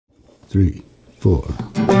3, 4.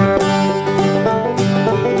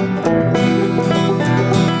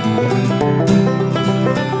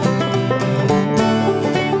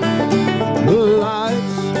 The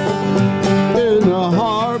lights in the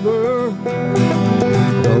harbor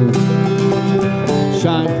don't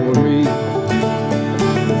shine for me.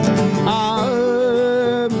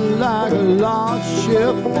 I'm like a lost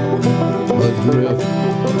ship adrift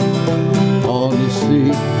on the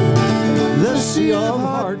sea. The sea of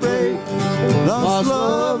heartbreak, lost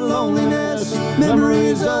love, loneliness,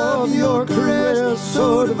 memories of your caress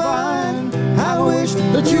so divine. I wish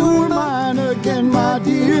that you were mine again, my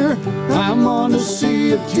dear. I'm on the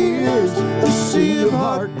sea of tears, the sea of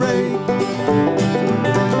heartbreak.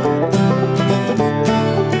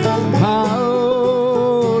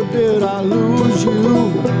 How did I lose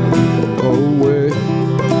you? Oh, where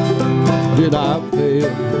did I fail?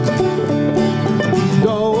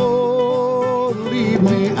 Don't leave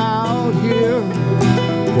me out here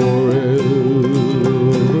forever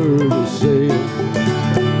to sail.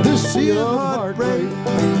 The sea of heartbreak,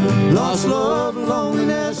 lost love,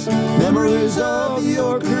 loneliness, memories of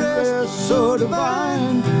your caress so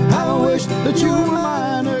divine. I wish that you were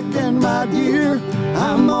mine again, my dear.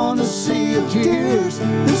 I'm on the sea of tears,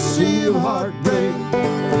 the sea of heartbreak.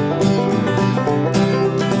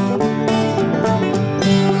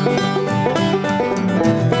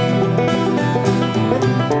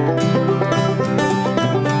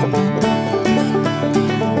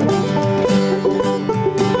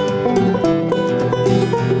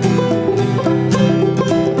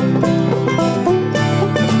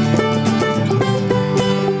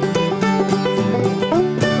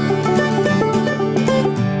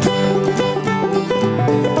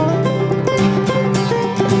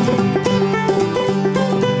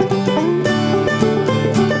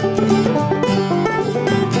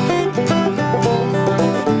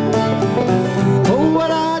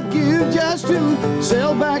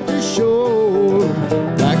 Sail back to shore,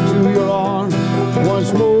 back to your arms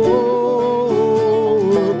once more.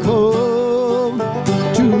 Come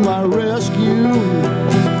to my rescue,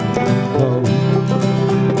 come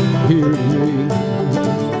hear me.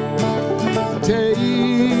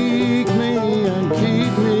 Take me and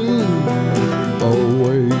keep me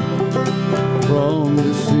away from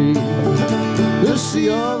the sea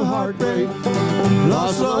of heartbreak,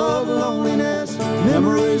 lost love, loneliness,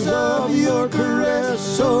 memories of your caress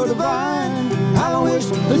so divine. I wish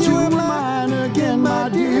that you were mine again, my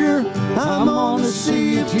dear. I'm on the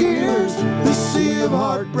sea of tears, the sea of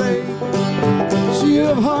heartbreak. Sea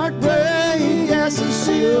of heartbreak, yes, the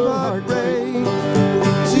sea of heartbreak.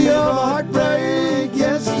 Sea of heartbreak,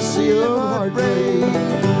 yes, the sea of heartbreak.